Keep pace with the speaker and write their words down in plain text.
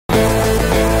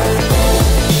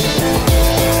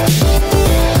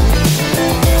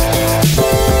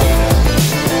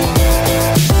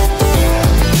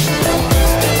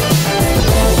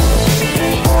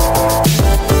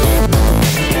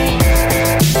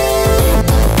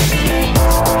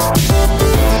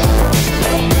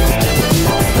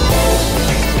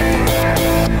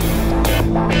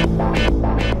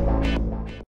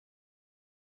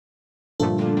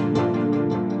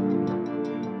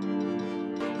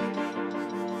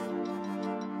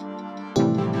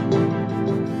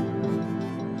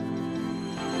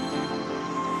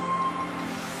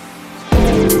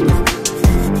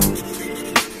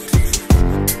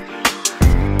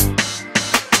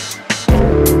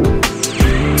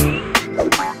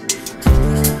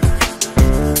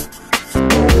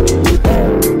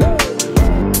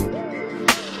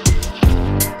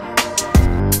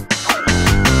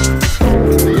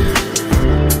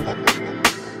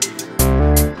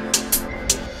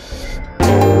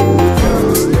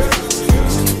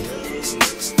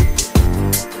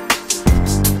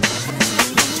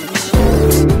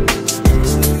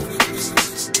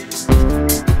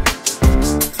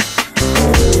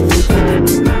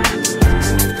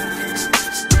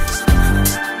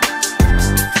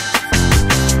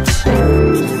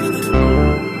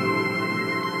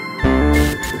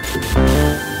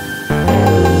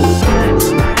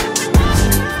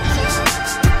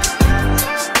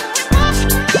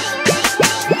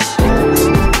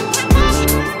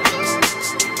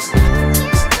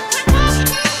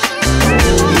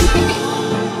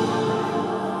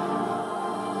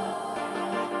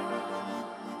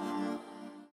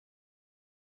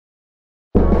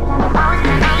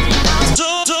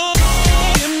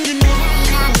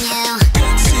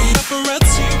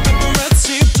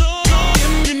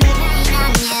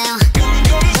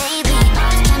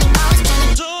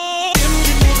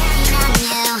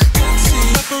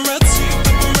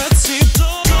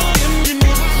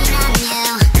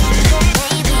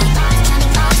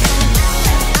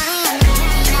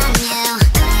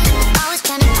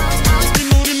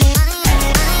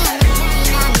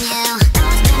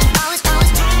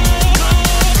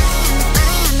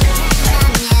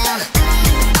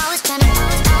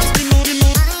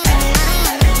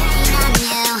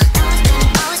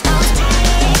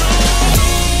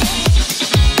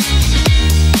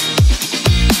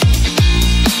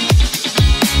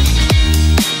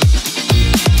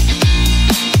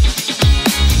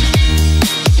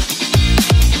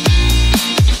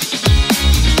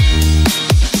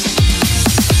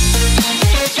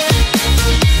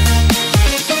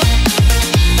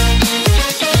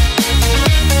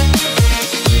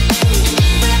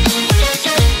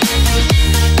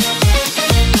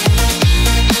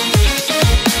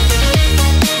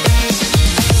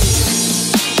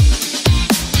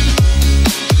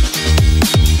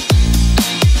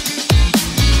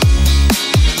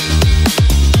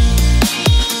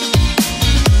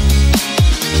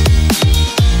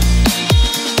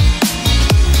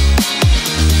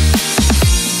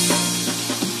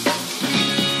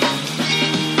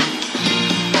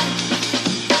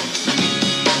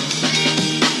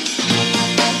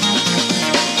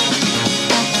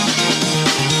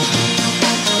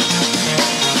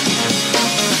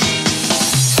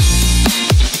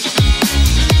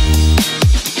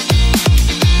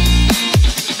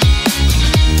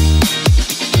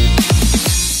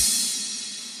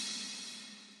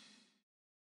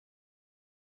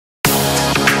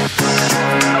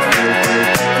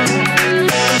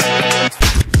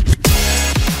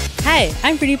Hi,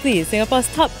 I'm Pretty Please,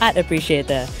 Singapore's top art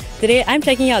appreciator. Today, I'm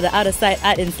checking out the out-of-sight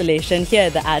art installation here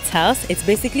at the Arts House. It's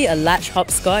basically a large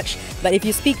hopscotch, but if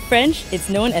you speak French, it's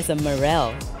known as a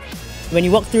morel. When you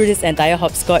walk through this entire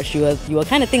hopscotch, you will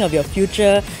kind of think of your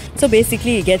future. So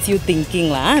basically, it gets you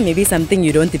thinking, maybe something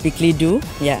you don't typically do.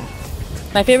 Yeah.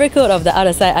 My favorite quote of the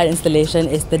out-of-sight art installation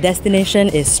is "The destination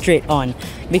is straight on."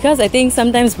 Because I think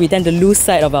sometimes we tend to lose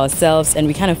sight of ourselves and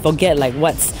we kind of forget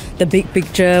what's the big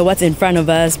picture, what's in front of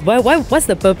us, what's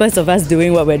the purpose of us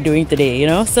doing what we're doing today, you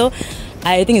know? So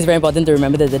I think it's very important to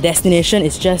remember that the destination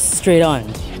is just straight on.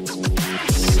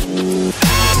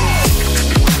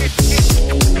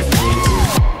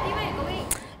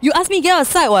 You asked me to get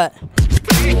outside, what?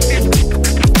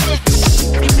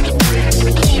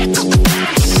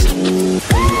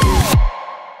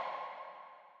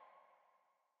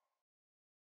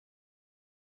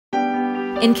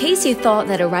 In case you thought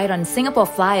that a ride on Singapore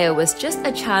Flyer was just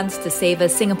a chance to savor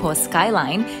Singapore's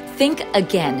skyline, think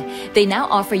again. They now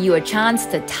offer you a chance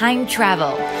to time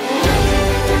travel.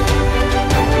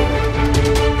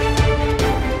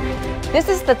 This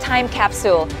is the time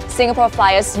capsule, Singapore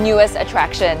Flyer's newest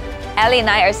attraction. Ali and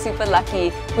I are super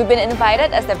lucky. We've been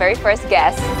invited as the very first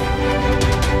guests.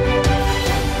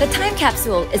 The Time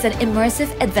Capsule is an immersive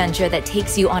adventure that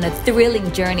takes you on a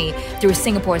thrilling journey through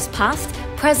Singapore's past,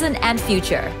 present and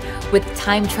future. With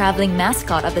time-traveling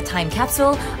mascot of the Time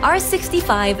Capsule,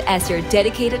 R65 as your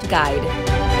dedicated guide.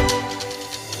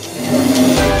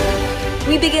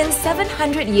 We begin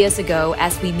 700 years ago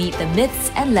as we meet the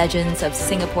myths and legends of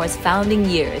Singapore's founding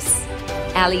years.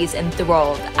 Ali is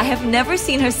enthralled. I have never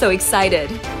seen her so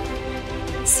excited.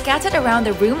 Scattered around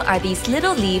the room are these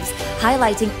little leaves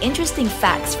highlighting interesting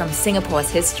facts from Singapore's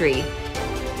history.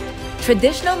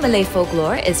 Traditional Malay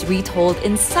folklore is retold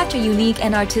in such a unique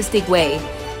and artistic way.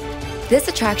 This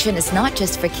attraction is not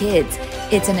just for kids,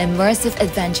 it's an immersive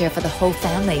adventure for the whole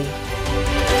family.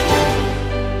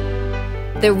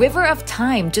 The River of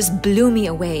Time just blew me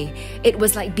away. It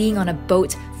was like being on a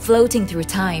boat floating through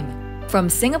time. From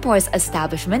Singapore's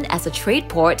establishment as a trade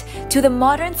port to the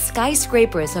modern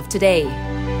skyscrapers of today.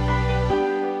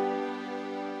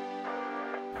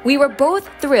 We were both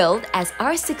thrilled as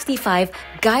R65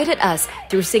 guided us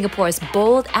through Singapore's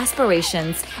bold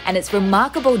aspirations and its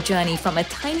remarkable journey from a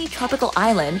tiny tropical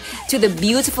island to the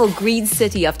beautiful green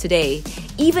city of today,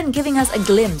 even giving us a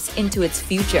glimpse into its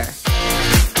future.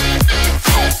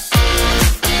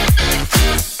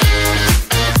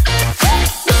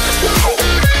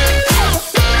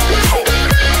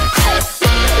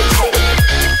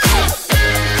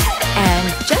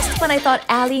 When I thought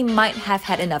Ali might have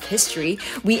had enough history,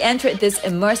 we entered this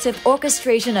immersive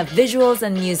orchestration of visuals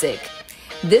and music.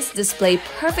 This display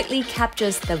perfectly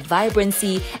captures the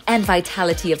vibrancy and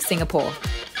vitality of Singapore.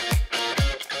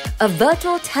 A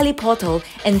virtual teleportal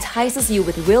entices you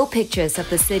with real pictures of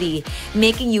the city,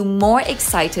 making you more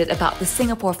excited about the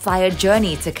Singapore Flyer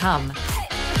journey to come.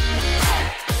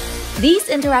 These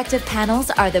interactive panels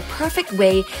are the perfect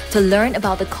way to learn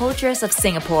about the cultures of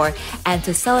Singapore and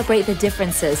to celebrate the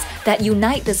differences that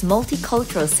unite this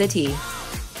multicultural city.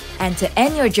 And to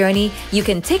end your journey, you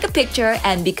can take a picture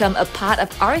and become a part of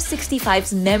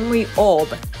R65's memory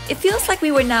orb. It feels like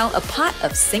we were now a part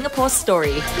of Singapore's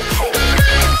story.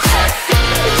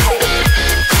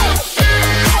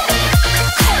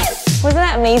 Wasn't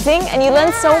that amazing? And you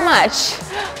learned so much.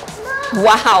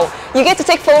 Wow, you get to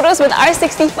take photos with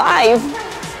R65.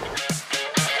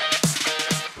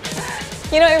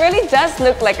 You know, it really does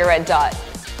look like a red dot.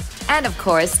 And of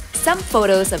course, some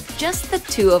photos of just the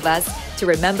two of us to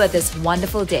remember this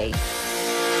wonderful day.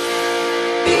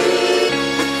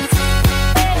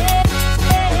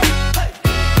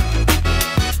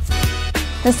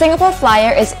 The Singapore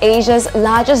Flyer is Asia's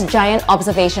largest giant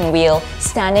observation wheel,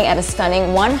 standing at a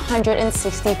stunning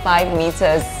 165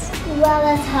 meters. Well,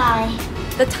 that's high.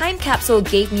 The time capsule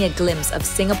gave me a glimpse of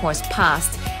Singapore's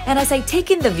past, and as I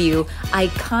take in the view, I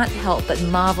can't help but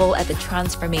marvel at the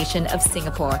transformation of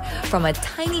Singapore from a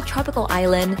tiny tropical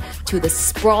island to the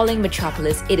sprawling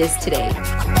metropolis it is today.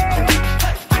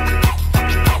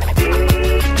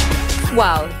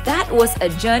 Wow, that was a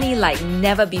journey like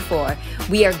never before.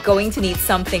 We are going to need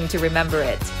something to remember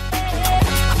it.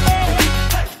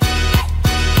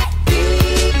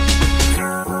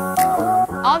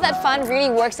 All that fun really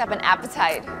works up an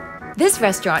appetite. This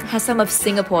restaurant has some of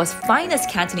Singapore's finest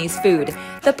Cantonese food,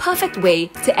 the perfect way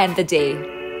to end the day.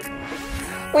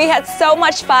 We had so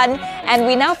much fun, and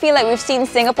we now feel like we've seen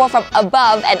Singapore from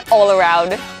above and all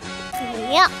around.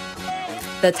 Yep.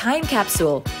 The time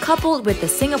capsule, coupled with the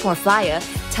Singapore Flyer,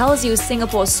 tells you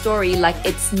Singapore's story like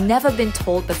it's never been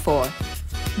told before.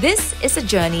 This is a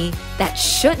journey that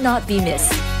should not be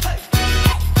missed.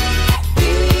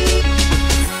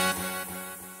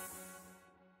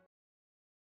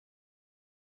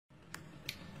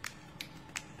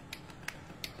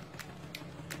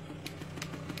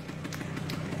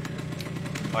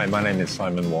 Hi, my name is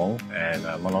Simon Wong, and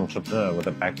I'm an entrepreneur with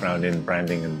a background in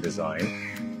branding and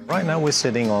design. Right now we're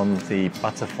sitting on the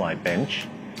Butterfly Bench,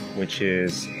 which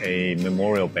is a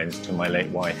memorial bench to my late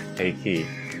wife, Kei Ki.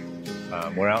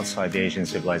 We're outside the Asian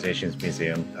Civilizations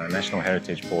Museum. Our National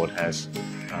Heritage Board has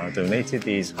donated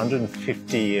these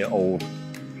 150-year-old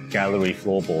gallery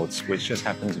floorboards, which just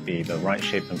happen to be the right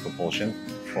shape and proportion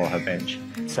for her bench.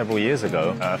 Several years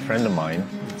ago, a friend of mine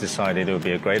decided it would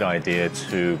be a great idea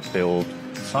to build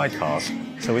sidecars.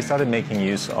 So we started making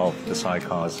use of the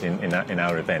sidecars in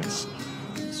our events.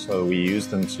 So we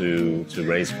used them to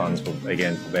raise funds for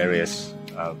various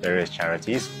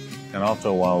charities. And after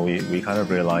a while, we kind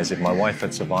of realized if my wife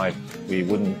had survived, we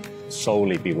wouldn't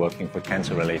solely be working for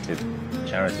cancer-related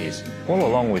charities. All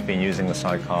along, we've been using the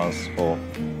sidecars for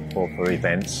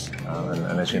events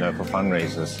and as you know, for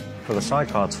fundraisers. For the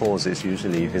sidecar tours, it's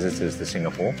usually visitors to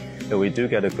Singapore, but we do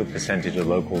get a good percentage of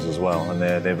locals as well, and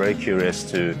they're very curious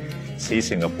to see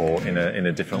Singapore in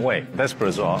a different way.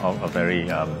 Vesperas are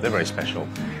very special.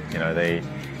 You know,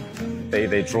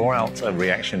 they draw out a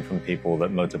reaction from people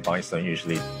that motorbikes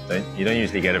you don't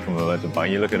usually get it from a motorbike.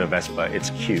 You look at a Vespa,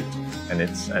 it's cute, and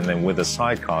then with a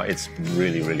sidecar, it's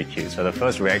really cute. So the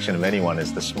first reaction of anyone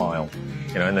is the smile,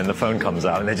 you know, and then the phone comes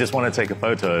out and they just want to take a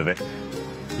photo of it.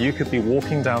 You could be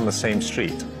walking down the same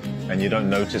street and you don't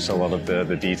notice a lot of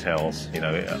the details, you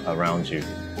know, around you.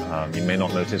 You may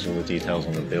not notice all the details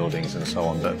on the buildings and so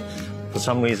on, but for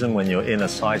some reason, when you're in a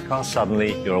sidecar,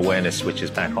 suddenly your awareness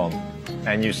switches back on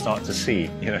and you start to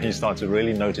see, you know, you start to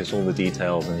really notice all the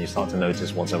details and you start to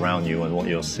notice what's around you and what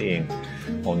you're seeing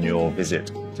on your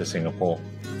visit to Singapore.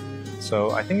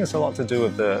 So I think it's a lot to do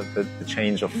with the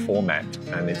change of format,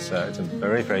 and it's a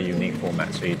very unique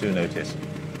format, so you do notice.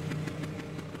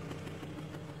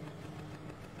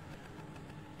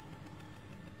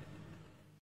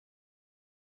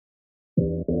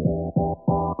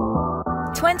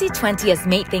 "2020 has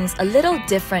made things a little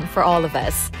different for all of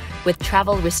us. With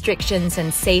travel restrictions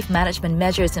and safe management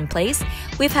measures in place,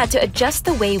 we've had to adjust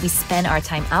the way we spend our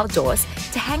time outdoors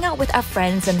to hang out with our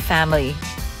friends and family.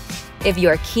 If you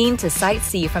are keen to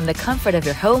sightsee from the comfort of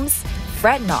your homes,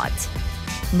 fret not.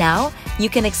 Now, you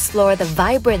can explore the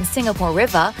vibrant Singapore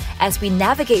River as we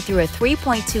navigate through a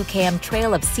 3.2 km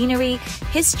trail of scenery,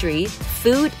 history,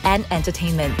 food, and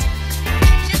entertainment.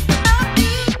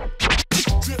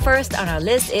 First on our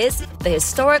list is the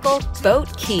historical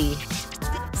Boat Quay.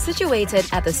 Situated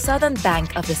at the southern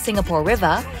bank of the Singapore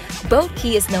River, Boat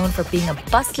Quay is known for being a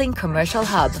bustling commercial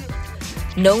hub.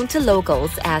 Known to locals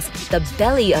as the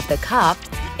belly of the carp,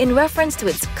 in reference to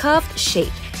its curved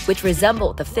shape, which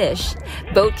resembled the fish,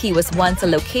 Boat Quay was once a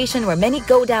location where many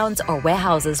go-downs or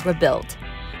warehouses were built.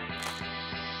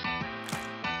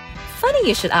 Funny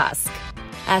you should ask.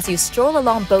 As you stroll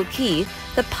along Boat Quay,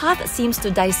 the path seems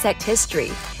to dissect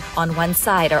history. On one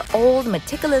side are old,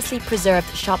 meticulously preserved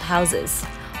shop houses.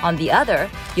 On the other,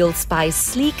 you'll spy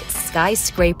sleek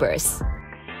skyscrapers.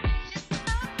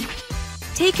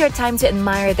 Take your time to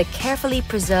admire the carefully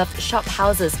preserved shop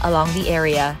houses along the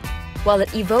area. While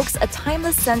it evokes a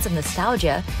timeless sense of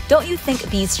nostalgia, don't you think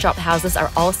these shop houses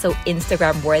are also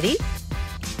Instagram-worthy?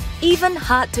 Even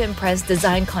hard-to-impress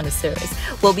design connoisseurs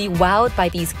will be wowed by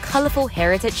these colorful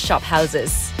heritage shop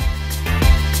houses.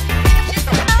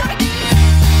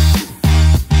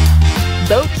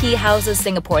 Boat Quay houses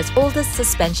Singapore's oldest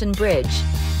suspension bridge.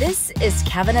 This is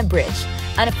Kavanagh Bridge,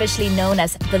 unofficially known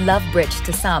as the Love Bridge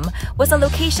to some, was a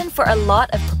location for a lot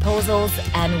of proposals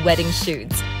and wedding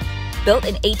shoots. Built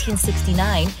in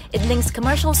 1869, it links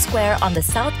Commercial Square on the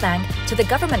south bank to the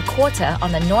government quarter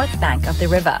on the north bank of the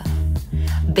river.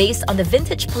 Based on the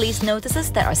vintage police notices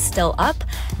that are still up,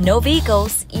 no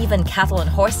vehicles, even cattle and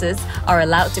horses, are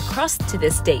allowed to cross to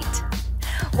this date.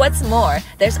 What's more,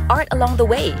 there's art along the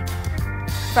way.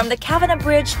 From the Kavanagh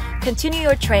Bridge, continue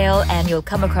your trail and you'll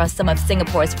come across some of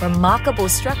Singapore's remarkable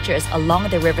structures along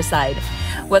the riverside.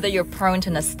 Whether you're prone to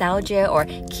nostalgia or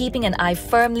keeping an eye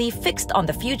firmly fixed on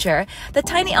the future, the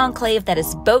tiny enclave that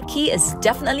is Boat Quay is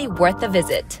definitely worth a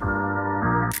visit.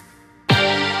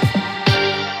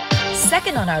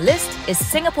 Second on our list is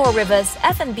Singapore River's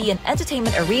F&B and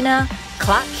entertainment arena,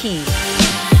 Clarke Quay.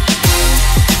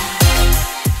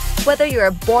 Whether you're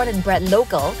a born and bred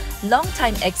local,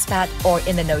 long-time expat, or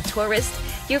in-the-know tourist,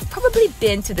 you've probably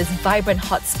been to this vibrant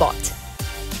hotspot.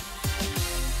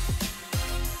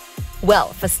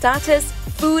 Well, for starters,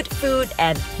 food,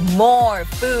 and more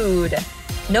food.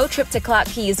 No trip to Clarke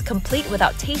Quay is complete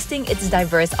without tasting its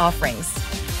diverse offerings.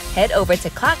 Head over to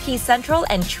Clarke Quay Central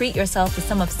and treat yourself to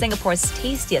some of Singapore's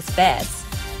tastiest fares.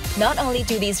 Not only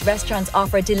do these restaurants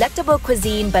offer delectable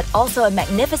cuisine, but also a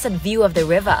magnificent view of the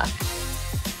river.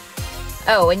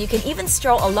 Oh, and you can even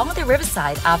stroll along the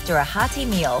riverside after a hearty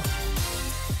meal.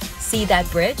 See that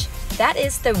bridge? That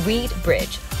is the Reed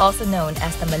Bridge, also known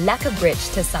as the Malacca Bridge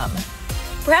to some.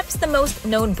 Perhaps the most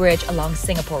known bridge along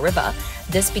Singapore River,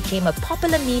 this became a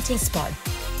popular meeting spot.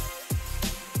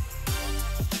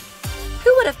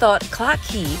 Who would have thought Clarke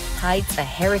Quay hides a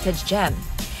heritage gem?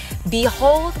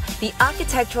 Behold the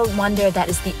architectural wonder that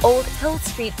is the old Hill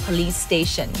Street Police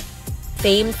Station.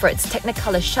 Famed for its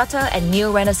Technicolor shutter and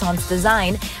neo-Renaissance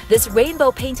design, this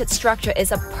rainbow-painted structure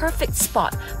is a perfect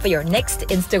spot for your next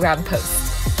Instagram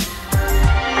post.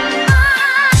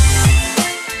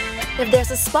 If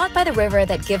there's a spot by the river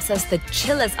that gives us the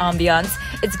chillest ambiance,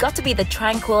 it's got to be the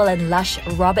tranquil and lush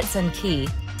Robertson Quay.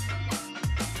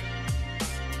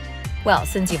 Well,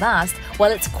 since you've asked,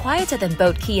 while it's quieter than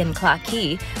Boat Quay and Clarke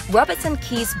Quay, Robertson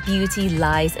Quay's beauty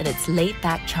lies in its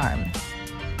laid-back charm.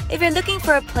 If you're looking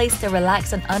for a place to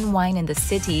relax and unwind in the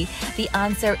city, the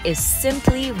answer is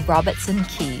simply Robertson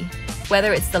Quay.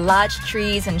 Whether it's the large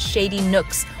trees and shady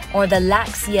nooks or the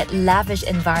lax yet lavish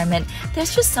environment,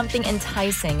 there's just something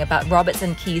enticing about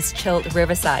Robertson Quay's chilled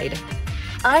riverside.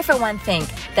 I, for one, think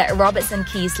that Robertson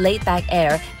Quay's laid-back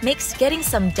air makes getting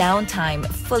some downtime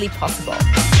fully possible.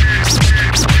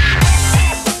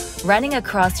 Running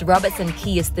across Robertson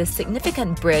Quay is this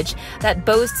significant bridge that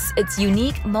boasts its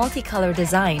unique multicolour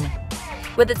design.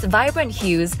 With its vibrant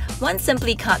hues, one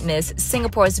simply can't miss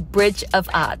Singapore's Bridge of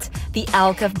Art, the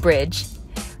Alcove Bridge.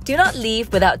 Do not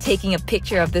leave without taking a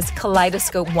picture of this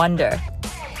kaleidoscope wonder.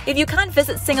 If you can't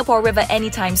visit Singapore River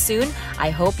anytime soon,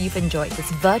 I hope you've enjoyed this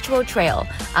virtual trail.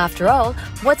 After all,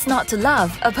 what's not to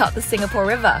love about the Singapore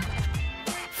River?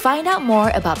 Find out more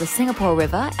about the Singapore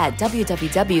River at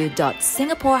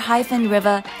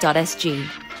www.singapore-river.sg.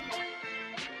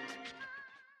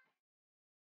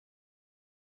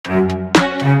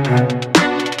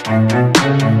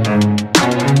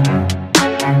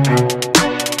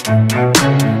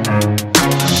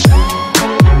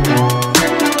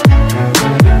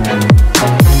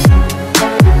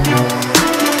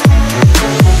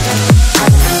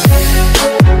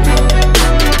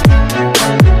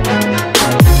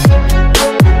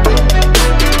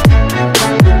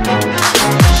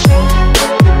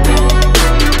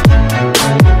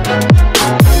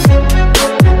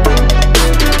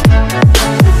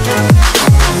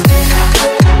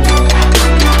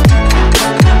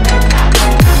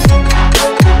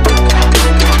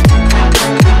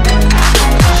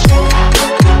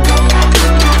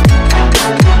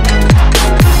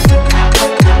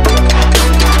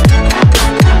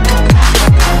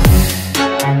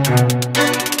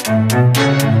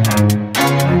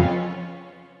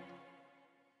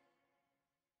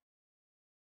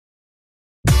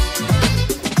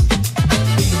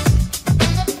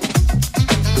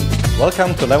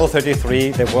 Welcome to Level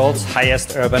 33, the world's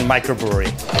highest urban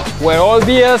microbrewery. Where all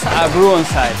beers are brewed on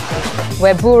site.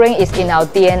 Where brewing is in our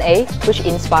DNA, which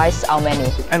inspires our menu.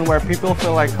 And where people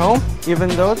feel like home, even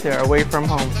though they're away from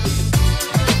home.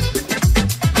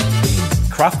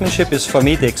 Craftsmanship is for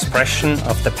me the expression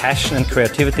of the passion and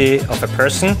creativity of a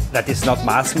person that is not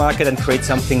mass market and creates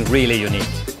something really unique.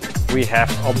 We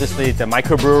have obviously the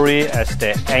microbrewery as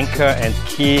the anchor and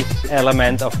key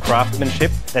element of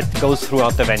craftsmanship that goes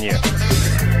throughout the venue.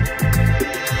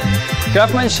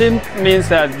 Craftsmanship means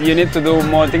that you need to do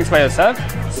more things by yourself,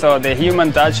 so the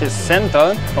human touch is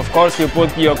central. Of course, you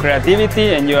put your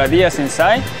creativity and your ideas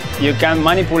inside. You can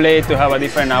manipulate to have a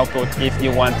different output if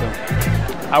you want to.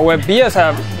 Our beers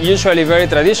are usually very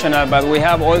traditional, but we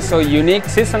have also unique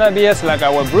seasonal beers like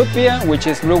our Brut beer, which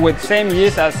is brewed with same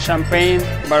yeast as Champagne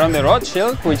Baron de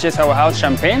Rothschild, which is our house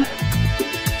champagne.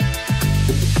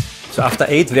 So after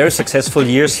 8 very successful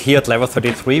years here at Level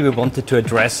 33, we wanted to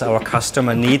address our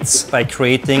customer needs by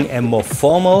creating a more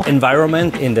formal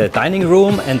environment in the dining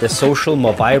room and a social,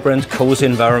 more vibrant, cozy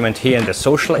environment here in the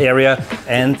social area,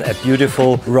 and a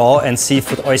beautiful raw and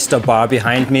seafood oyster bar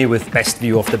behind me with best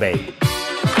view of the bay.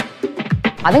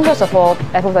 I think first of all,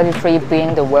 Level 33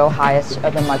 being the world's highest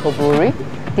urban microbrewery,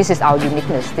 this is our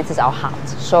uniqueness, this is our heart.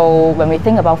 So when we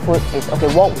think about food, it's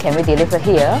okay, what can we deliver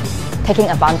here, taking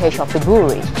advantage of the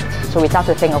brewery. So we start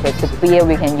to think, okay, the beer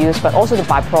we can use, but also the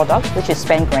byproduct, which is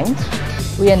spent grains.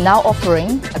 We are now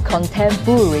offering a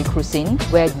contemporary cuisine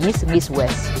where yeast meets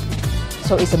West.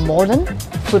 So it's a modern,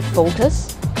 food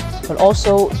focus, but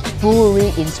also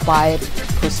brewery-inspired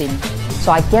cuisine.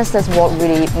 So I guess that's what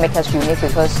really makes us unique,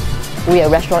 because we are a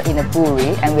restaurant in a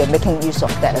brewery and we are making use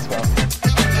of that as well.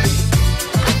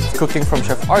 Cooking from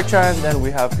Chef Archan, then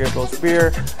we have Gabriel's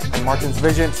Beer and Martin's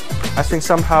Visions. I think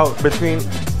somehow between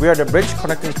we are the bridge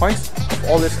connecting points of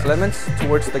all these elements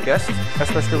towards the guest,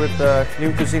 especially with the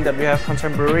new cuisine that we have,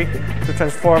 contemporary, to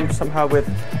transform somehow with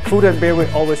food and beer. We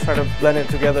always try to blend it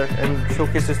together and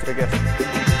showcase this to the guests.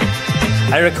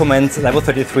 I recommend Level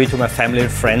 33 to my family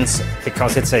and friends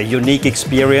because it's a unique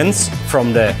experience.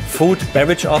 From the food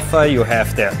beverage offer, you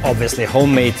have the obviously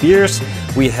homemade beers.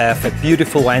 We have a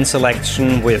beautiful wine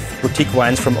selection with boutique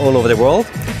wines from all over the world.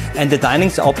 And the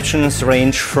dining options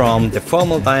range from the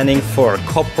formal dining for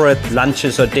corporate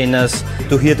lunches or dinners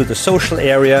to here to the social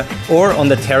area or on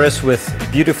the terrace with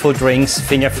beautiful drinks,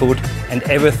 finger food and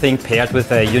everything paired with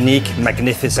a unique,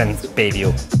 magnificent bay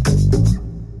view.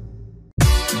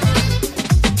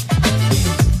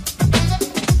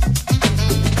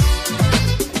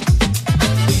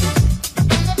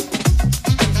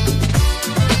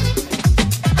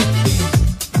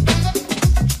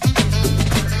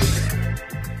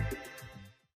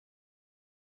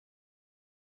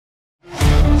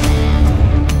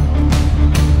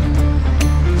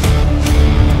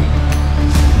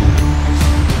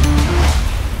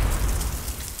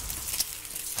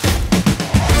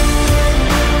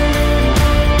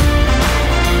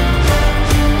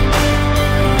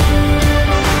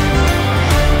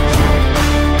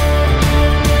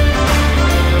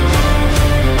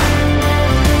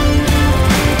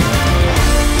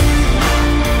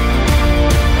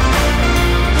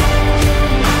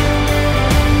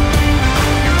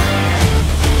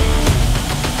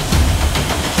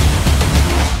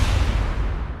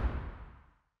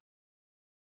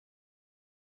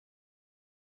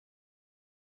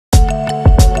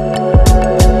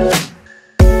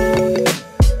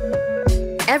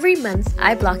 Every month,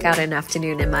 I block out an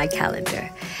afternoon in my calendar.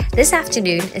 This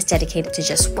afternoon is dedicated to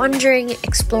just wandering,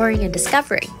 exploring, and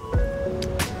discovering.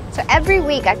 So every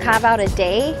week I carve out a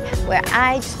day where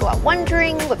I just go out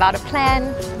wandering without a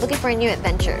plan, looking for a new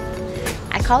adventure.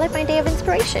 I call it my day of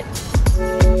inspiration.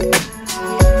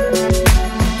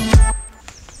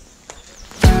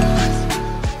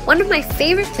 One of my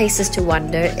favorite places to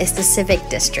wander is the Civic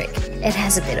District. It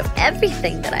has a bit of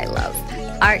everything that I love.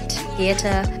 Art,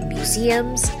 theatre,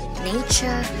 museums,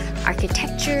 nature,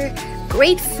 architecture,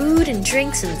 great food and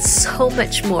drinks, and so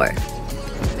much more.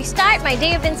 We start my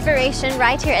day of inspiration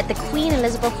right here at the Queen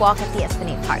Elizabeth Walk at the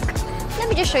Esplanade Park. Let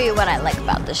me just show you what I like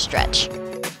about this stretch.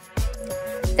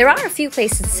 There are a few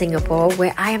places in Singapore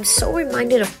where I am so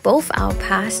reminded of both our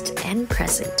past and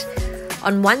present.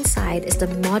 On one side is the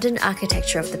modern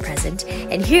architecture of the present,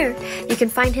 and here you can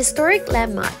find historic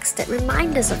landmarks that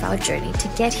remind us of our journey to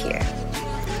get here.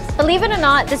 Believe it or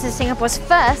not, this is Singapore's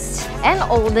first and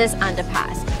oldest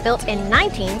underpass, built in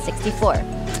 1964.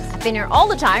 I've been here all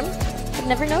the time, but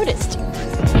never noticed.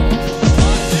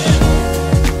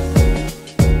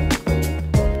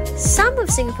 Some of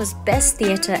Singapore's best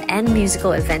theatre and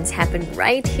musical events happen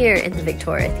right here in the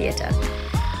Victoria Theatre.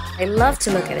 I love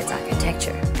to look at its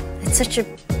architecture. It's such a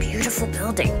beautiful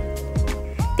building.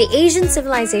 The Asian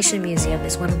Civilization Museum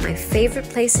is one of my favorite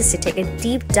places to take a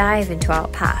deep dive into our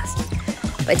past.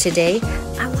 But today,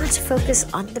 I want to focus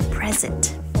on the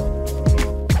present.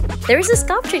 There is a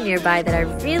sculpture nearby that I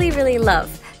really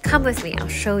love. Come with me, I'll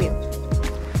show you.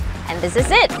 And this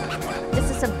is it! This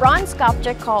is a bronze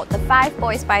sculpture called The Five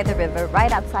Boys by the River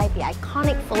right outside the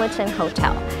iconic Fullerton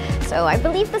Hotel. So I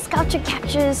believe the sculpture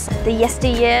captures the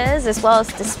yesteryears as well as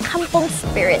this kampong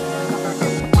spirit.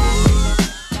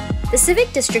 The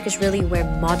Civic District is really where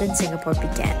modern Singapore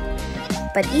began.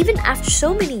 But even after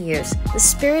so many years, the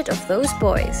spirit of those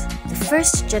boys, the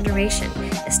first generation,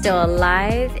 is still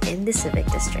alive in the Civic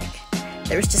District.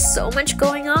 There is just so much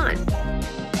going on.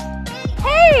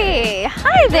 Hey!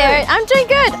 Hi there! I'm doing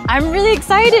good! I'm really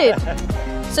excited!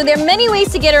 So there are many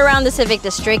ways to get around the Civic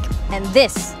District, and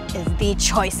this is the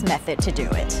choice method to do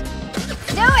it.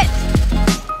 Do it!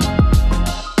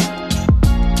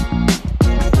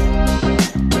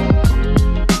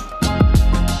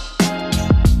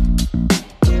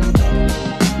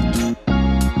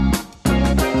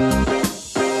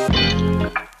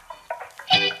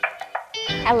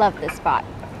 I love this spot.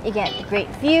 You get a great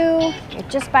view, you're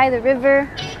just by the river,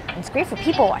 and it's great for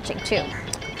people watching too.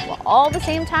 Well, all at the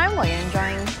same time while you're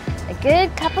enjoying a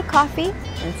good cup of coffee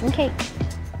and some cake.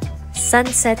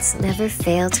 Sunsets never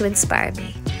fail to inspire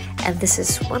me, and this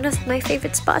is one of my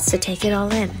favorite spots to take it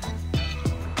all in.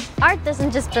 Art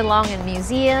doesn't just belong in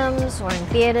museums or in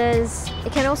theaters.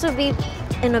 It can also be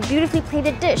in a beautifully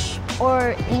plated dish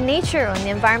or in nature or in the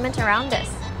environment around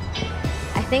us.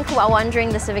 I think while wandering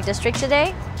the Civic District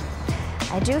today,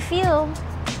 I do feel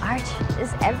art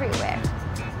is everywhere.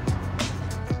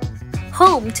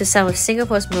 Home to some of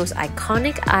Singapore's most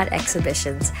iconic art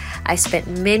exhibitions, I spent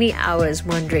many hours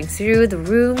wandering through the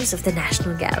rooms of the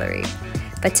National Gallery.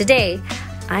 But today,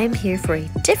 I'm here for a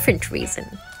different reason.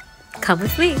 Come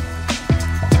with me.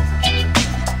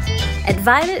 At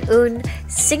Violet Un,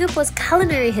 Singapore's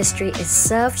culinary history is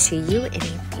served to you in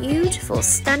a beautiful,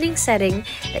 stunning setting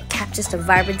that captures the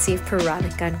vibrancy of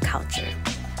Peranakan culture.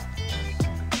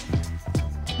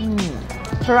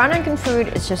 Peranakan food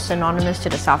is just synonymous to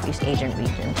the Southeast Asian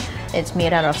region. It's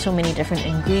made out of so many different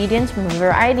ingredients from a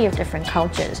variety of different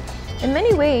cultures. In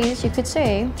many ways, you could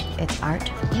say it's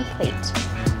art on a plate.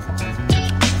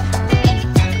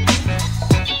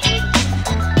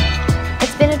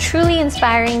 It's been a truly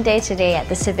inspiring day today at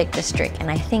the Civic District, and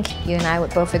I think you and I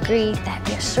would both agree that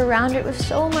we are surrounded with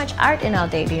so much art in our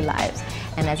daily lives.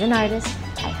 And as an artist,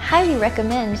 I highly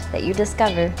recommend that you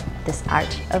discover this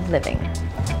art of living.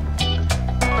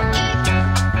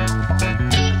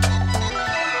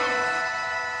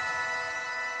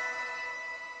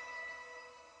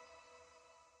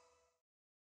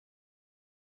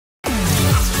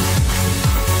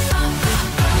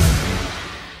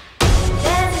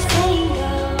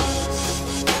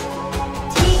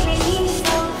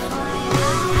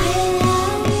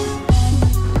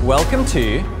 Welcome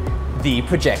to The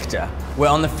Projector. We're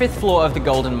on the 5th floor of the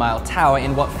Golden Mile Tower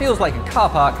in what feels like a car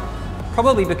park,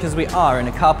 probably because we are in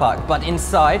a car park, but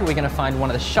inside we're going to find one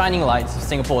of the shining lights of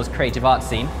Singapore's creative art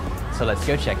scene, so let's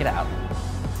go check it out.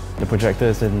 The Projector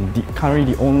is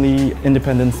currently the only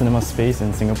independent cinema space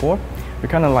in Singapore. We're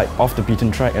kind of like off the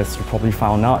beaten track, as you probably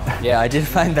found out. Yeah, I did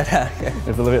find that out.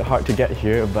 It's a little bit hard to get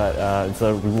here, but it's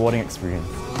a rewarding experience.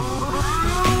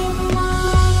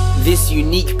 This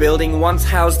unique building once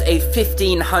housed a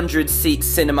 1,500-seat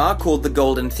cinema called the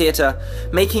Golden Theatre,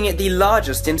 making it the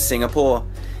largest in Singapore.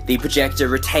 The projector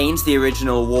retains the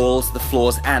original walls, the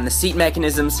floors and the seat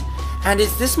mechanisms, and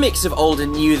it's this mix of old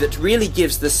and new that really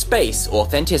gives the space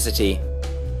authenticity.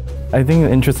 I think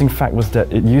the interesting fact was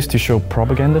that it used to show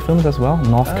propaganda films as well,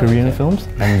 North Korean films,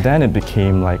 and then it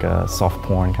became like a soft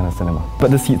porn kind of cinema. But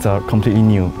the seats are completely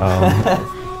new.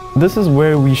 This is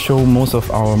where we show most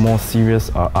of our more serious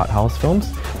art house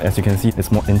films. As you can see, it's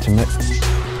more intimate.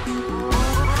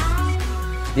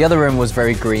 The other room was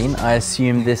very green. I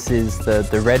assume this is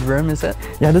the red room, is it?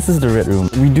 Yeah, this is the red room.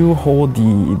 We do hold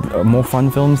the more fun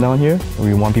films down here.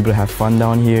 We want people to have fun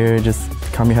down here, just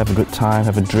come here, have a good time,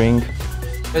 have a drink.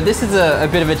 This is a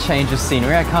bit of a change of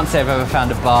scenery. I can't say I've ever found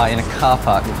a bar in a car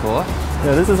park before.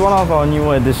 Yeah, this is one of our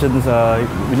newer additions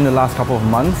within the last couple of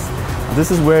months. This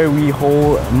is where we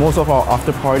hold most of our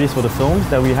after parties for the films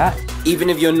that we had. Even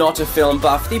if you're not a film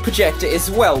buff, the projector is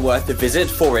well worth a visit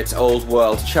for its old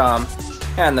world charm.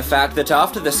 And the fact that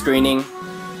after the screening,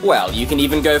 well, you can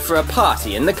even go for a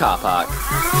party in the car park.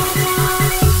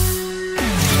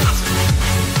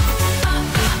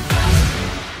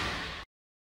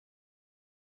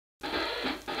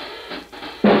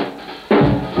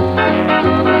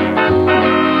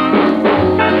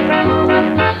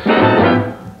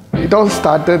 It all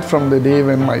started from the day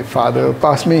when my father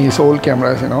passed me his old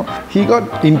cameras, He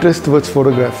got interest towards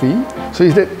photography. So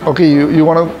he said, okay, you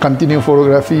want to continue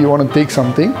photography, you want to take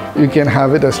something, you can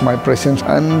have it as my present.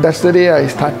 And that's the day I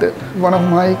started. One of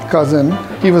my cousin,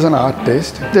 he was an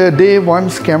artist. The day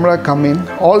once camera come in,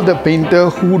 all the painter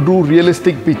who do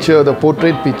realistic picture, the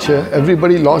portrait picture,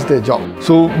 everybody lost their job.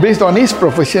 So based on his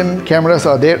profession, cameras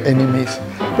are their enemies.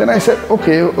 Then I said,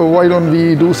 okay, why don't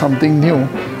we do something new?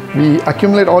 We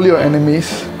accumulate all your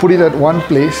enemies, put it at one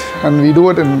place, and we do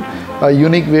it in a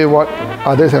unique way what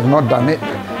others have not done it.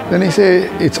 Then he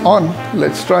said, it's on,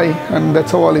 let's try, and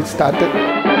that's how all it started.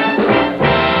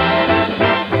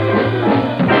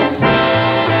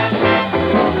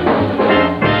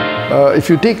 If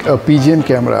you take a PGN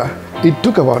camera, it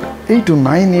took about 8 to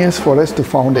 9 years for us to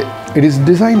found it. It is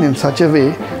designed in such a way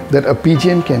that a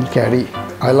PGN can carry.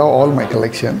 I love all my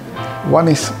collection. One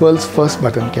is world's first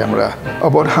button camera.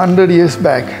 About 100 years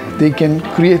back, they can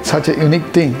create such a unique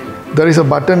thing. There is a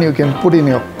button you can put in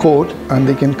your coat and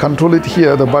they can control it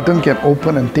here. The button can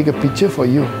open and take a picture for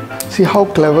you. See how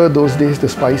clever those days the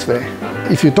spies were.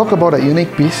 If you talk about a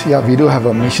unique piece, yeah, we do have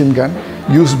a machine gun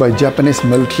used by Japanese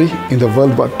military in the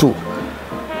World War II.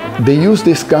 They use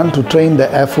this gun to train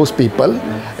the Air Force people.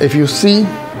 If you see,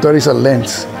 there is a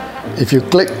lens. If you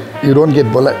click, you don't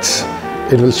get bullets.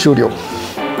 It will shoot you.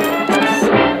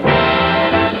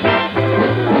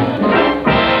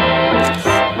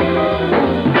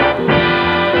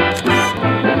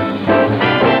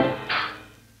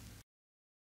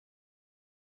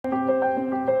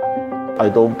 I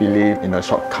don't believe in a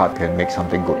shortcut can make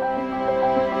something good.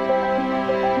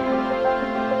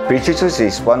 Precious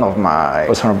is one of my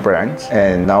personal brands,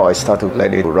 and now I start to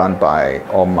let it run by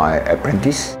all my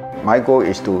apprentices. My goal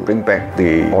is to bring back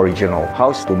the original,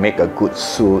 how to make a good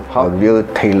suit, how a real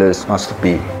tailor must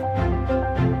be.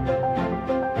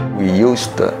 We use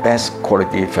the best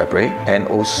quality fabric, and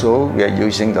also we are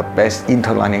using the best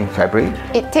interlining fabric.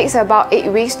 It takes about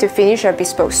 8 weeks to finish a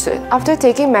bespoke suit. After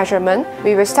taking measurement,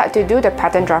 we will start to do the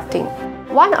pattern drafting.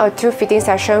 1 or 2 fitting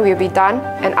sessions will be done,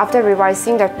 and after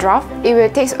revising the draft, it will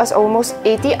take us almost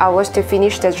 80 hours to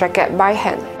finish the jacket by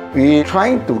hand. We're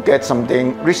trying to get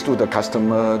something reach to the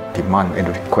customer demand and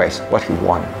request, what he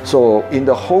wants. So in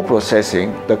the whole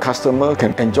processing, the customer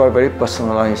can enjoy very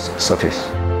personalized service.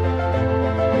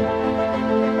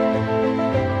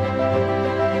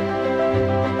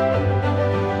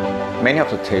 Many of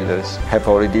the tailors have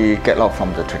already get out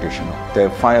from the traditional. They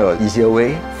find an easier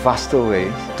way, faster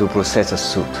way to process a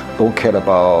suit. Don't care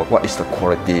about what is the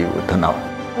quality will turn out.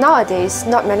 Nowadays,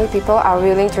 not many people are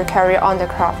willing to carry on the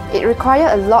craft. It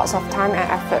requires a lot of time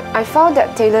and effort. I found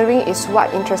that tailoring is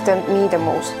what interested me the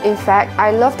most. In fact,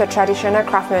 I love the traditional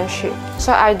craftsmanship,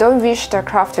 so I don't wish the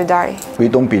craft to die. We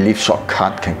don't believe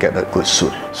shortcut can get a good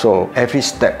suit. So every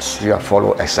steps you are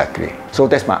follow exactly. So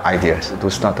that's my idea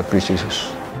to start the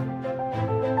precisions.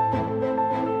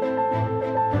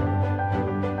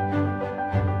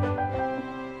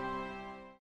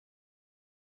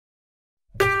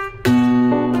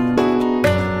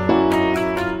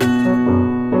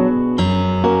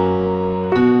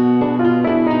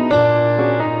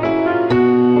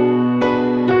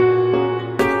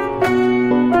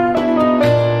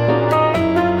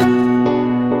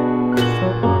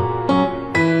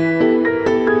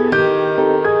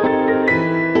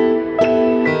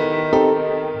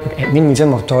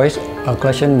 Museum of Toys, our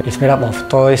collection is made up of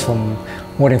toys from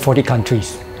more than 40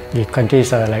 countries. The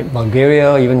countries like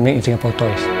Bulgaria even make Singapore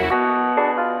toys.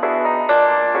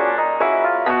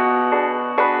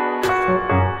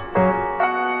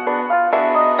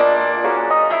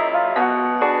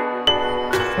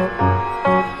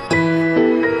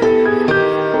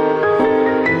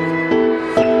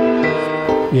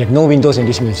 We have no windows in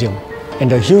this museum,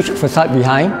 and the huge facade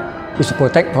behind is to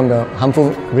protect from the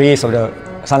harmful rays of the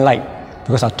sunlight,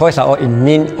 because our toys are all in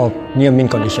mint or near mint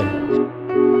condition.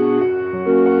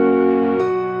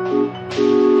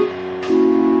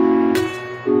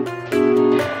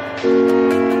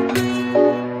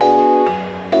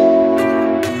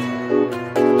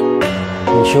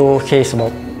 We showcase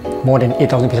about more than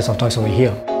 8,000 pieces of toys over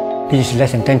here. This is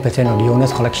less than 10% of the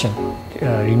owner's collection.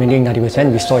 Remaining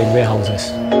 90% we store in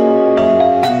warehouses.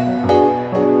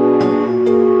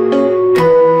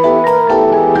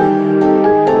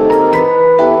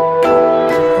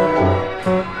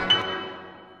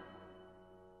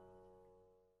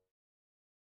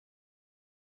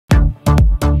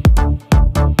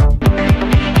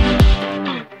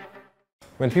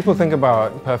 When people think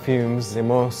about perfumes, they're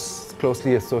most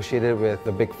closely associated with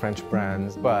the big French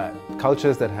brands, but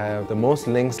cultures that have the most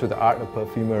links to the art of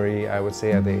perfumery, I would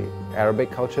say, are the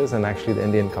Arabic cultures and actually the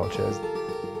Indian cultures.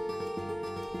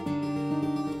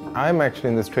 I'm actually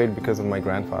in this trade because of my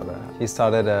grandfather. He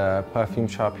started a perfume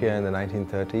shop here in the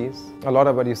 1930s. A lot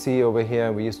of what you see over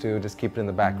here, we used to just keep it in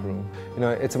the back room. You know,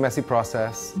 it's a messy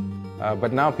process,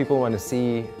 but now people want to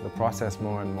see the process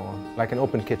more and more. Like an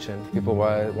open kitchen, people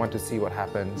want to see what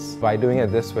happens. By doing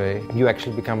it this way, you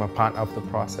actually become a part of the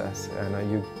process,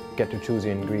 and you get to choose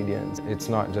your ingredients. It's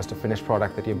not just a finished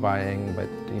product that you're buying, but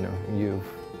you've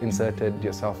inserted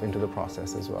yourself into the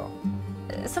process as well.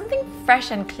 Something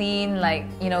fresh and clean, like,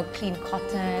 clean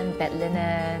cotton, bed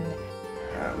linen.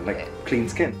 Like clean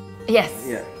skin? Yes,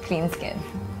 yeah. Clean skin.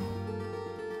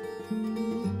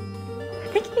 I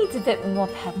think it needs a bit more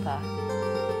pepper.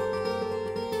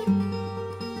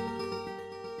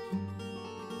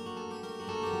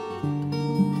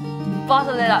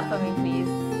 Bottle it up for me, please.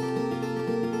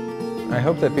 I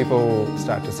hope that people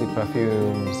start to see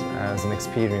perfumes as an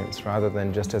experience rather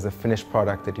than just as a finished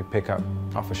product that you pick up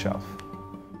off a shelf.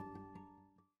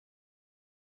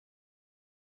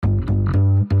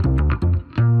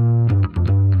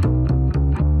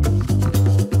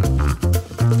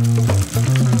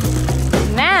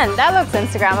 Man, that looks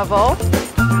Instagrammable.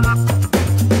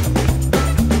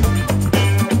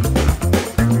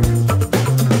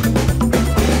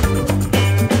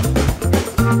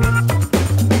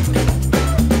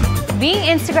 Being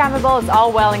Instagrammable is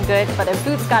all well and good, but the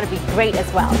food's gotta be great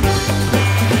as well.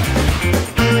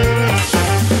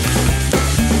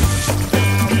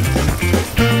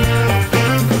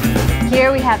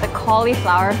 Here we have the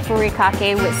cauliflower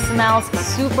furikake, which smells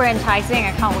super enticing.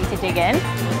 I can't wait to dig in.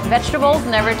 Vegetables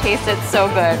never tasted so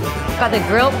good. Got the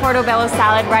grilled portobello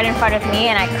salad right in front of me,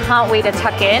 and I can't wait to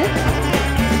tuck in.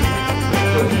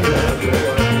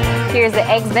 Here's the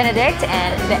Eggs Benedict,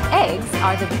 and the eggs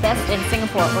are the best in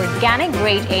Singapore. Organic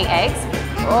grade A eggs.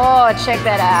 Oh, check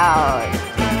that out.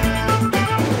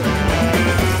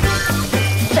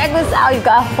 Check this out, you've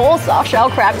got a whole soft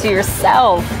shell crab to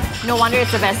yourself. No wonder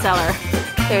it's a bestseller.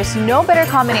 There's no better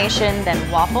combination than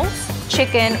waffles,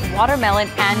 chicken, watermelon,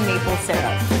 and maple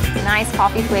syrup. Nice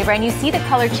coffee flavor, and you see the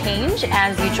color change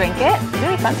as you drink it.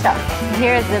 Really fun stuff.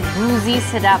 Here's the boozy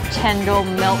sedap cendol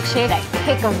milkshake, that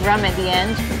kick of rum at the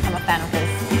end. I'm a fan of this.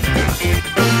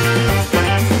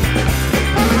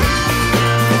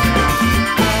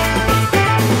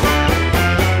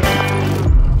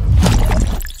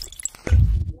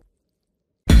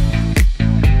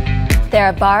 There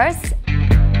are bars,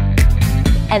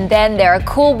 and then there are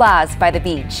cool bars by the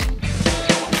beach.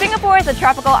 Singapore is a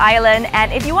tropical island,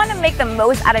 and if you want to make the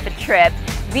most out of a trip,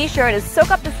 be sure to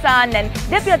soak up the sun and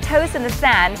dip your toes in the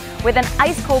sand with an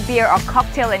ice-cold beer or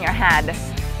cocktail in your hand.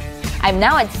 I'm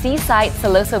now at Seaside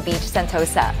Siloso Beach,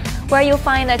 Sentosa, where you'll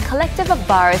find a collective of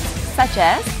bars such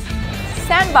as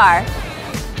Sandbar,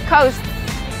 Coast,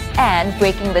 and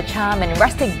breaking the charm and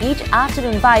rustic beach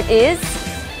afternoon vibe is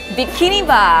Bikini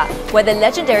Bar, where the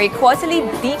legendary quarterly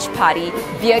beach party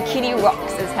Bikini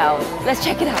Rocks is held. Let's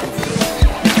check it out.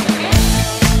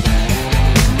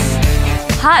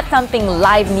 Heart-thumping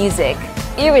live music,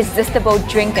 irresistible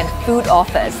drink and food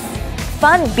offers,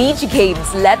 fun beach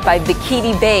games led by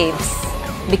Bikini Babes.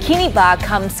 Bikini Bar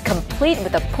comes complete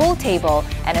with a pool table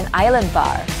and an island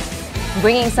bar.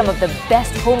 Bringing some of the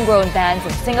best homegrown bands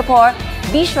in Singapore,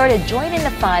 be sure to join in the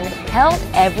fun held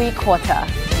every quarter.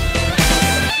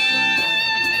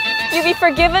 You'll be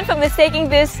forgiven for mistaking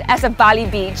this as a Bali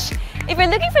beach. If you're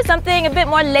looking for something a bit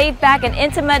more laid back and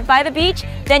intimate by the beach,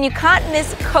 then you can't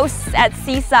miss Coasts at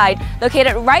Seaside,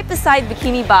 located right beside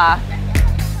Bikini Bar.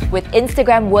 With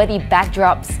Instagram-worthy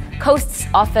backdrops, Coasts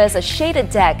offers a shaded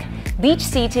deck, beach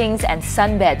seatings and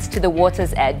sunbeds to the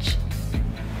water's edge.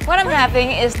 What I'm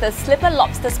having is the slipper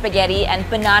lobster spaghetti and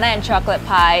banana and chocolate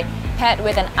pie paired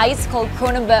with an ice-cold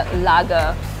Kronenbourg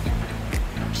lager.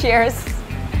 Cheers!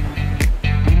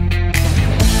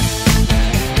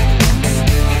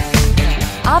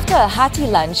 After a hearty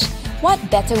lunch, what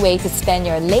better way to spend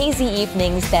your lazy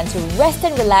evenings than to rest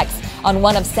and relax on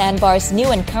one of Sandbar's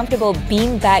new and comfortable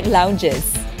beanbag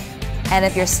lounges? And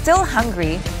if you're still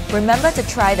hungry, remember to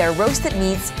try their roasted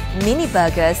meats, mini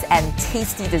burgers, and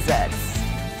tasty desserts.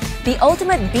 The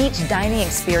ultimate beach dining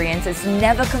experience is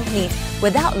never complete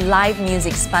without live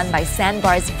music spun by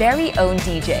Sandbar's very own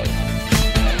DJ.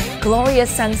 Glorious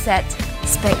sunset,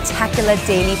 spectacular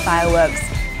daily fireworks.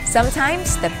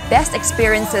 Sometimes the best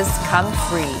experiences come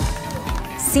free.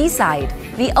 Seaside,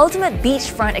 the ultimate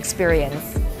beachfront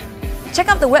experience. Check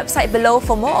out the website below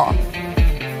for more.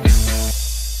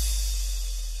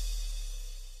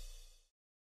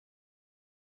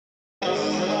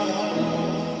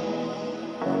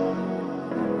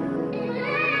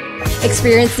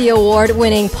 Experience the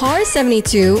award-winning Par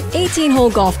 72 18-hole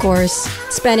golf course.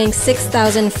 Spanning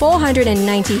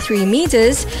 6,493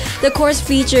 meters, the course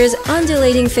features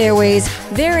undulating fairways,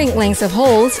 varying lengths of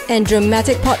holes, and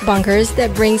dramatic putt bunkers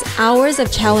that brings hours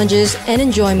of challenges and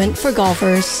enjoyment for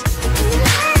golfers.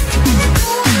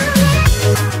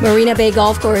 Marina Bay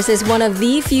Golf Course is one of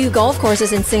the few golf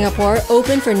courses in Singapore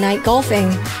open for night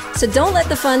golfing. So don't let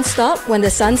the fun stop when the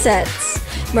sun sets.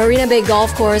 Marina Bay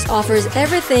Golf Course offers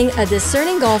everything a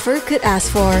discerning golfer could ask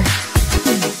for.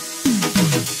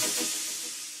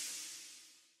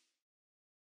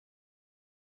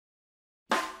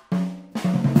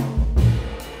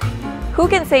 Who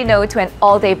can say no to an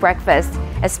all-day breakfast,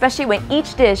 especially when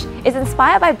each dish is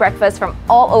inspired by breakfast from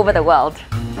all over the world?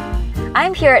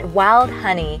 I'm here at Wild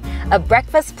Honey, a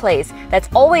breakfast place that's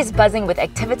always buzzing with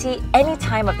activity any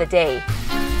time of the day.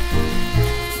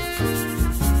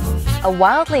 A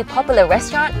wildly popular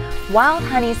restaurant, Wild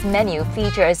Honey's menu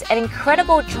features an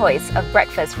incredible choice of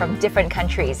breakfast from different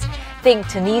countries. Think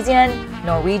Tunisian,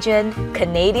 Norwegian,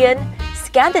 Canadian,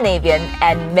 Scandinavian,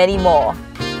 and many more.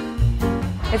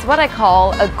 It's what I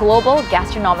call a global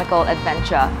gastronomical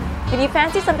adventure. If you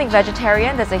fancy something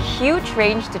vegetarian, there's a huge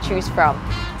range to choose from.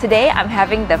 Today, I'm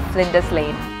having the Flinders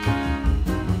Lane.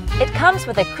 It comes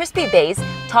with a crispy base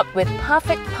topped with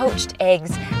perfect poached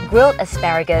eggs, grilled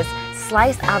asparagus,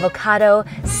 sliced avocado,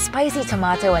 spicy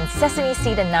tomato, and sesame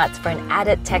seed and nuts for an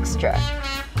added texture.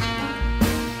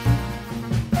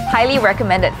 Highly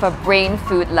recommended for brain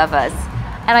food lovers.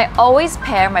 And I always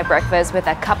pair my breakfast with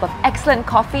a cup of excellent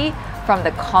coffee from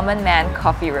the Common Man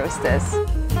Coffee Roasters.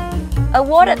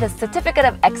 Awarded the Certificate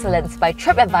of Excellence by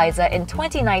TripAdvisor in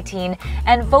 2019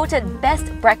 and voted Best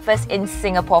Breakfast in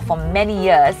Singapore for many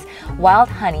years, Wild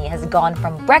Honey has gone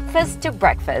from breakfast to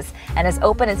breakfast and has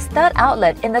opened its third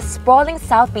outlet in the sprawling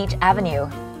South Beach Avenue.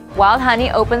 Wild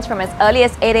Honey opens from as early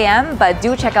as 8 a.m, but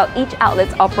do check out each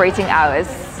outlet's operating hours.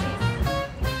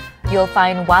 You'll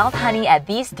find Wild Honey at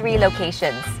these 3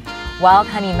 locations: Wild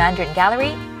Honey Mandarin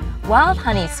Gallery, Wild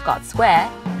Honey Scott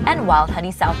Square, and Wild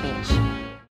Honey South Beach.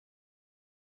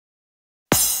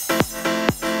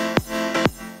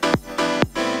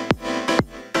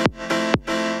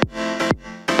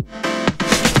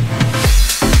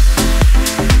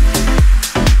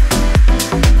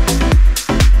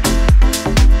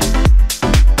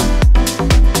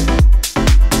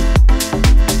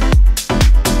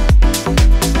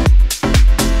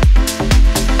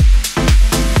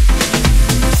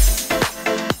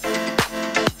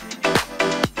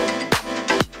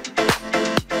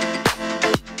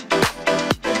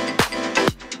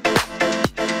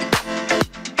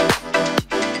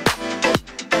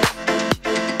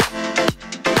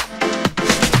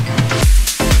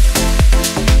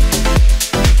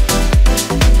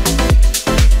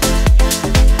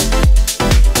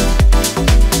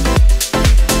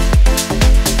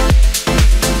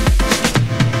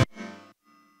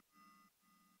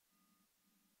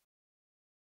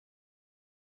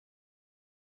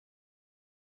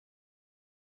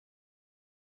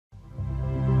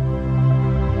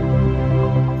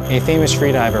 A famous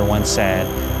freediver once said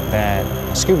that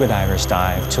scuba divers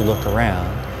dive to look around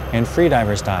and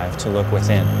freedivers dive to look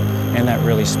within, and that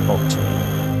really spoke to me.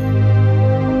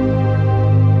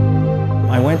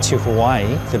 I went to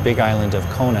Hawaii, the big island of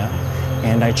Kona,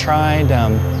 and I tried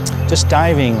just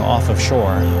diving off of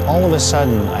shore. All of a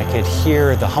sudden, I could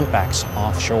hear the humpbacks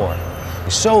offshore.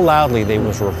 So loudly, they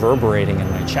was reverberating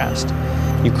in my chest.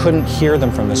 You couldn't hear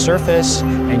them from the surface,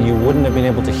 and you wouldn't have been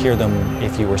able to hear them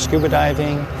if you were scuba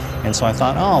diving. And so I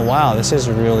thought, oh wow, this is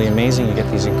really amazing. You get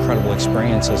these incredible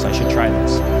experiences. I should try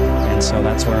this. And so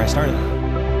that's where I started.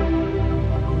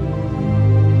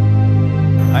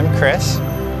 I'm Chris.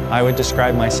 I would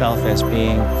describe myself as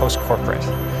being post-corporate.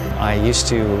 I used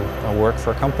to work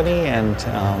for a company, and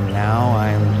now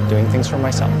I'm doing things for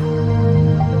myself.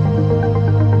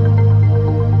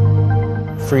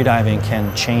 Freediving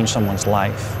can change someone's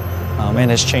life,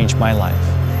 and has changed my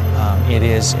life. It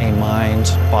is a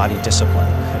mind-body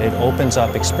discipline. It opens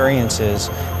up experiences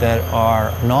that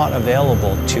are not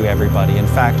available to everybody. In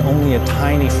fact, only a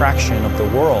tiny fraction of the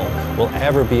world will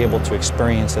ever be able to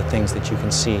experience the things that you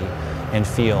can see and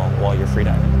feel while you're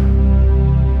freediving.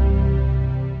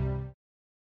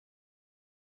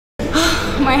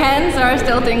 My hands are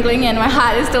still tingling and my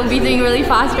heart is still beating really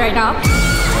fast right now.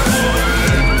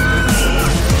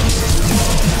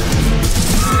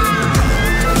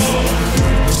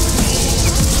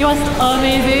 It was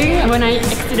amazing. When I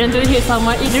accidentally hit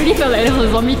someone, it really felt like there was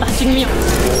a zombie touching me.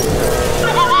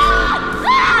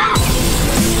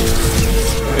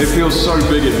 It feels so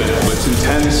big in there. It's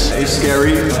intense, it's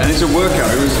scary, and it's a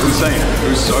workout. It was insane. It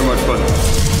was so much fun.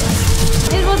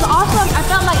 It was awesome. I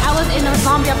felt like I was in a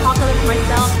zombie apocalypse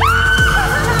myself.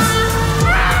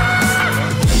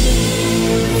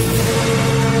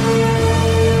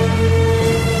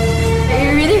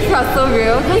 It really felt so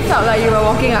real. It really felt like you were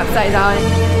walking upside down.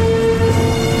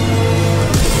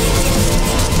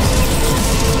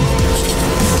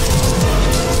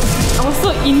 I was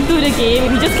so into the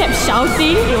game. We just kept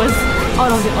shouting. It was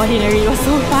out of the ordinary. It was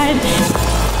so fun.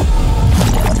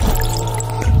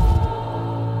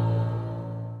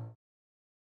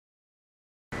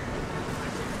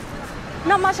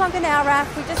 Not much longer now,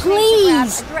 Raph. We just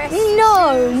Please, need to grab a dress, no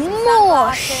shoes, more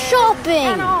sunglasses, shopping.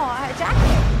 And a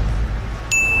jacket.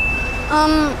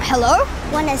 Hello?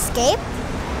 Wanna escape?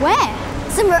 Where?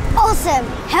 Somewhere awesome.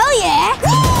 Hell yeah!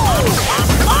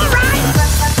 Alright!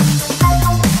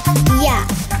 Yeah,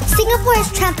 Singapore has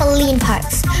trampoline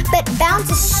parks, but bounce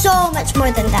is so much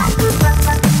more than that.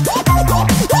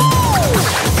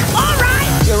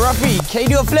 Alright! Yo, Rafi, can you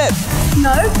do a flip?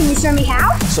 No, can you show me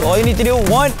how? So all you need to do,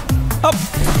 1, up.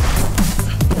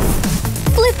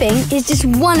 Flipping is just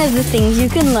one of the things you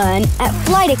can learn at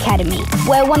Flight Academy,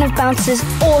 where one of Bounce's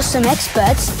awesome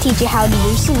experts teach you how to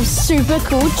do some super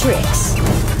cool tricks.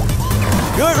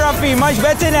 Good, Rafi, much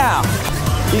better now.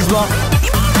 He's long.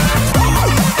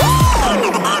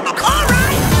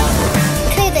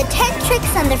 Clear the 10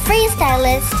 tricks on the freestyle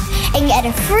list and get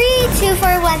a free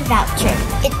 2-for-1 voucher.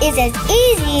 It is as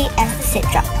easy as the sit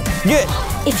drop. Good.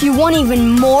 If you want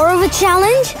even more of a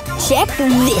challenge, check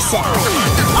this out.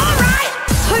 Alright!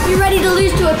 Hope you're ready to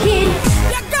lose to a kid.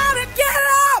 You gotta get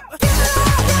up!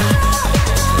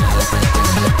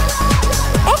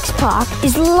 park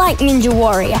is like Ninja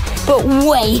Warrior, but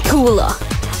way cooler.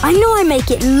 I know I make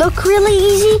it look really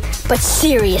easy, but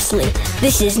seriously,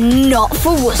 this is not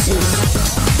for wusses.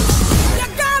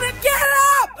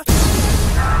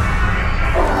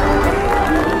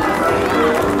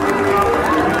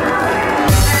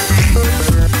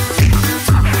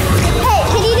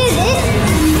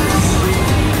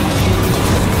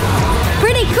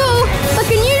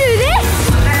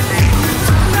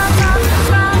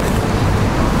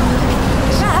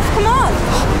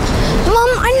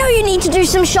 To do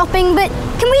some shopping, but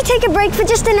can we take a break for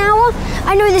just an hour?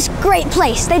 I know this great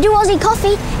place. They do Aussie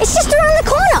coffee. It's just around the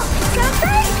corner. Sounds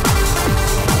great.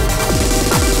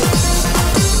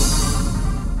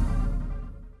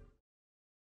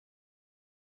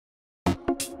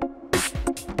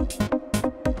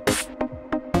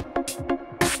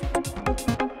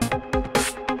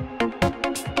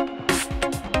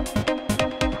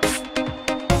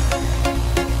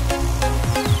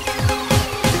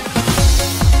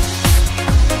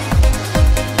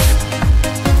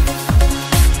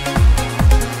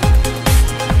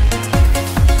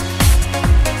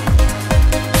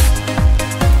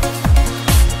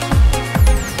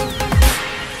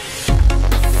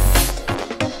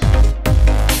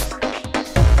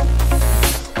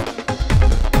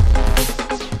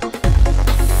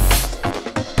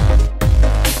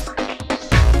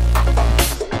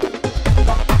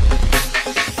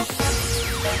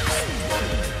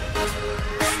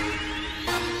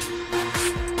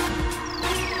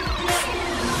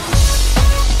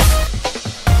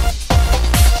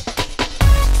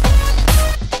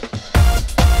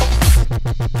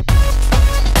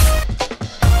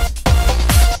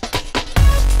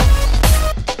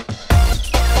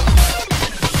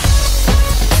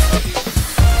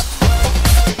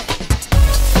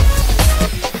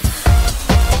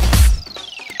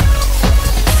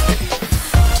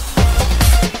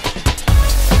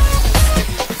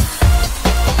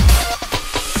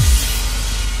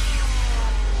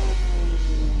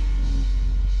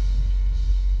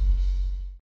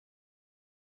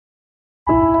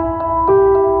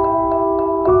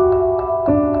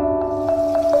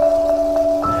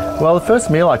 Well, the first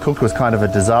meal I cooked was kind of a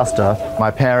disaster. My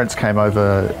parents came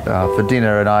over for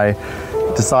dinner and I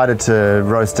decided to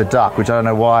roast a duck, which I don't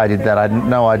know why I did that. I had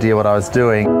no idea what I was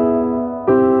doing.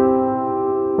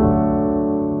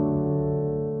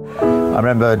 I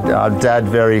remember Dad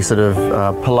very sort of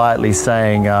politely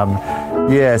saying,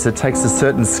 yes, it takes a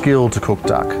certain skill to cook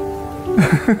duck.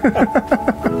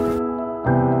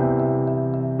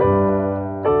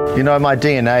 You know, my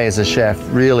DNA as a chef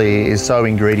really is so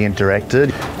ingredient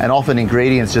directed, and often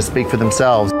ingredients just speak for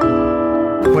themselves.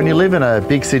 When you live in a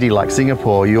big city like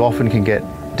Singapore, you often can get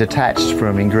detached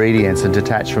from ingredients and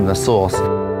detached from the sauce.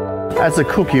 As a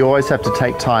cook, you always have to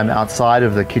take time outside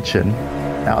of the kitchen,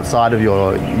 outside of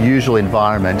your usual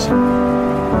environment.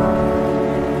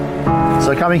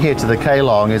 So coming here to the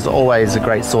Keelong is always a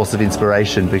great source of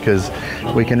inspiration because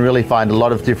we can really find a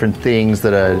lot of different things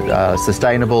that are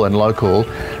sustainable and local.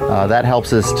 That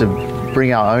helps us to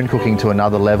bring our own cooking to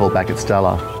another level back at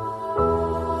Stella.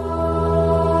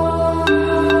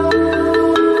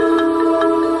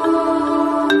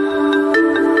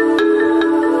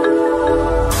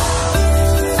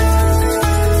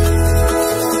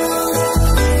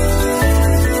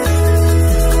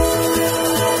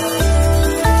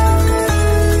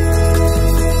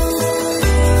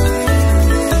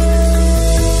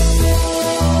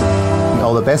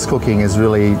 The best cooking is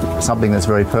really something that's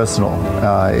very personal.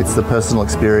 It's the personal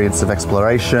experience of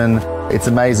exploration. It's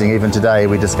amazing, even today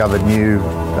we discovered new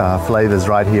flavours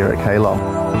right here at Keelong.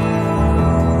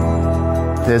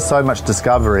 There's so much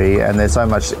discovery and there's so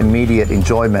much immediate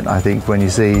enjoyment, I think, when you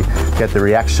get the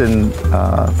reaction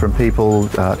from people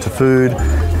to food.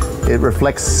 It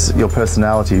reflects your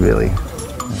personality, really.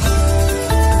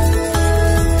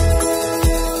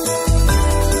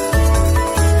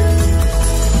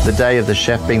 The day of the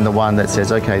chef being the one that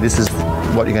says, okay, this is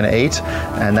what you're going to eat,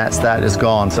 and that is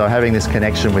gone. So having this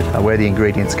connection with where the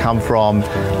ingredients come from,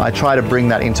 I try to bring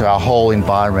that into our whole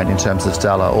environment in terms of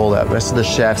Stella. All the rest of the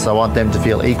chefs, I want them to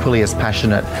feel equally as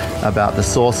passionate about the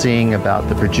sourcing, about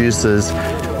the producers,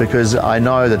 because I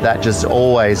know that just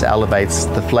always elevates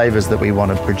the flavors that we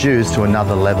want to produce to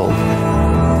another level.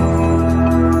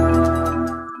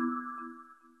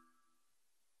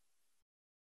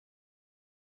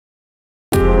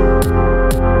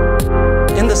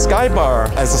 Sky bar,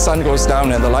 as the sun goes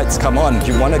down and the lights come on,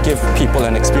 you want to give people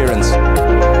an experience.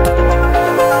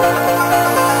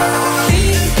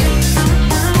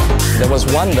 There was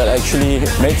one that actually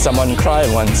made someone cry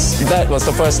once. That was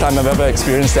the first time I've ever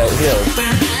experienced that here.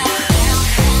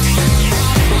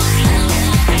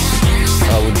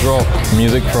 I would drop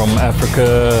music from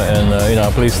Africa and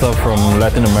I play stuff from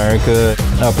Latin America.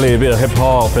 I play a bit of hip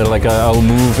hop and I'll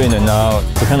move in and out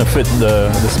to kind of fit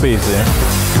the space.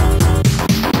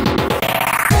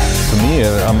 For me,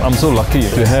 I'm so lucky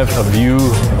to have a view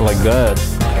like that.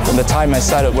 From the time I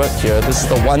started work here, this is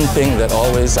the one thing that I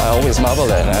always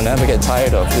marvel at, and I never get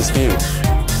tired of this view.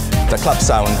 The club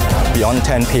sound beyond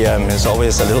 10 p.m. is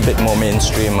always a little bit more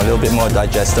mainstream, a little bit more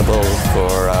digestible for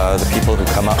the people who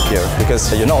come up here.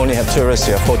 Because you not only have tourists,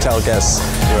 you have hotel guests,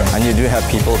 and you do have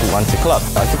people who want to club.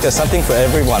 I think there's something for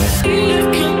everyone.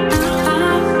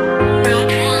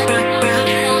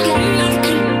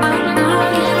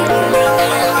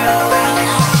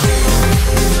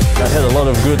 I had a lot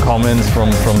of good comments from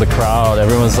the crowd.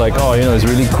 Everyone's like, oh, it's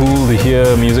really cool to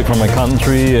hear music from my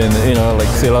country, and like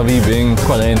C'est La Vie being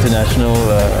quite an international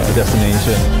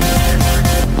destination.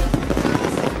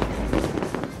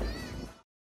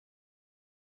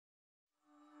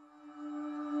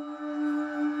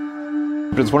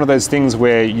 But it's one of those things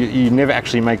where you never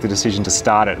actually make the decision to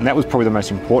start it, and that was probably the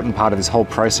most important part of this whole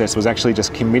process, was actually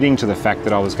just committing to the fact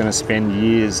that I was going to spend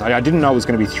years. I didn't know it was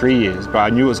going to be 3 years, but I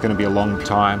knew it was going to be a long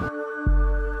time.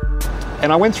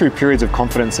 And I went through periods of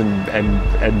confidence and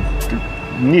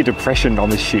near depression on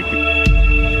this shoot.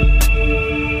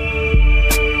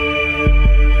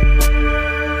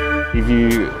 If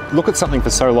you look at something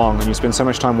for so long and you spend so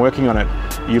much time working on it,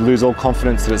 you lose all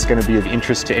confidence that it's going to be of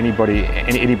interest to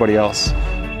anybody else.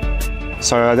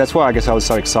 So that's why I guess I was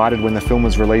so excited when the film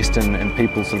was released and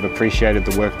people sort of appreciated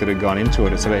the work that had gone into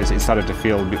it. So it started to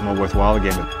feel a bit more worthwhile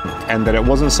again. And that it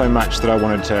wasn't so much that I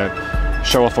wanted to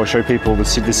show off or show people the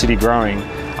city growing.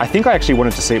 I think I actually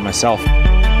wanted to see it myself.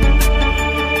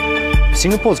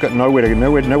 Singapore's got nowhere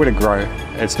to grow.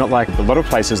 It's not like a lot of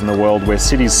places in the world where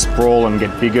cities sprawl and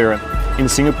get bigger. In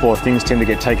Singapore, things tend to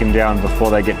get taken down before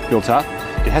they get built up.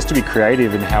 It has to be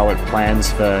creative in how it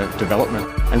plans for development.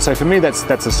 And so for me, that's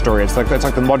a story. It's like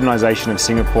the modernisation of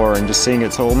Singapore, and just seeing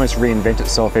it almost reinvent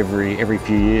itself every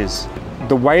few years.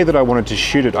 The way that I wanted to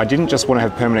shoot it, I didn't just want to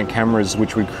have permanent cameras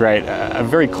which would create a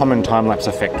very common time-lapse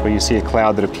effect where you see a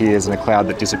cloud that appears and a cloud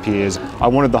that disappears. I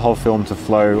wanted the whole film to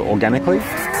flow organically.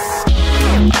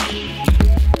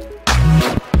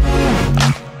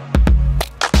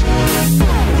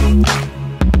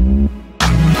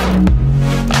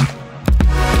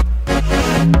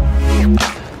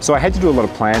 So I had to do a lot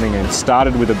of planning, and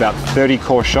started with about 30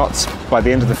 core shots. By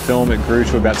the end of the film, it grew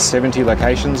to about 70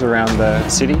 locations around the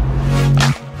city.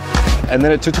 And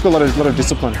then it took a lot of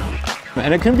discipline.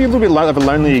 And it can be a little bit of a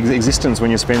lonely existence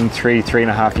when you spend three and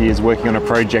a half years working on a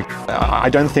project. I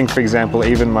don't think, for example,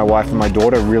 even my wife and my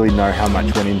daughter really know how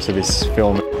much went into this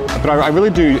film. But I really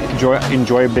do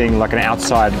enjoy being like an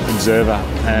outside observer.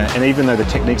 And even though the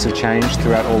techniques have changed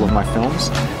throughout all of my films,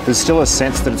 there's still a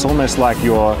sense that it's almost like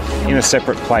you're in a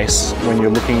separate place when you're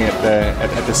looking at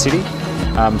the city.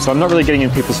 So I'm not really getting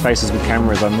in people's faces with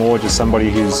cameras. I'm more just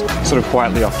somebody who's sort of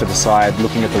quietly off to the side,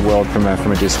 looking at the world from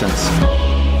a distance.